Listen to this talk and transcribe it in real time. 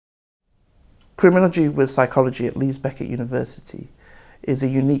Criminology with Psychology at Leeds Beckett University is a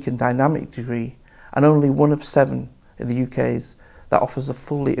unique and dynamic degree, and only one of 7 in the UK's that offers a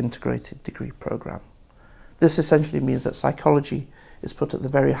fully integrated degree programme. This essentially means that psychology is put at the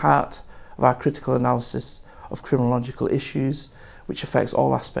very heart of our critical analysis of criminological issues, which affects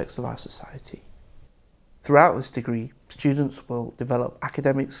all aspects of our society. Throughout this degree, students will develop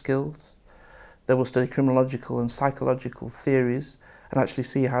academic skills, they will study criminological and psychological theories and actually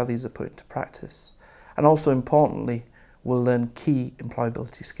see how these are put into practice, and also importantly will learn key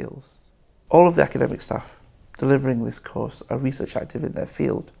employability skills. All of the academic staff delivering this course are research active in their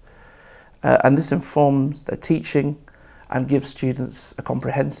field, and this informs their teaching and gives students a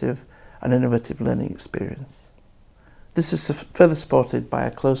comprehensive and innovative learning experience. This is further supported by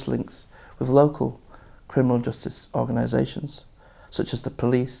our close links with local criminal justice organisations such as the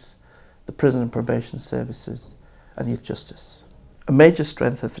police, the prison and probation services and youth justice. A major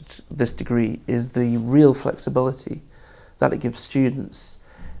strength of this degree is the real flexibility that it gives students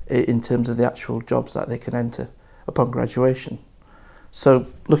in terms of the actual jobs that they can enter upon graduation. So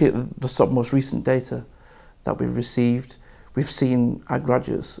looking at the most recent data that we've received, we've seen our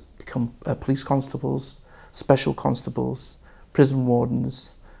graduates become police constables, special constables, prison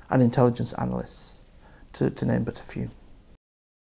wardens and intelligence analysts, to name but a few.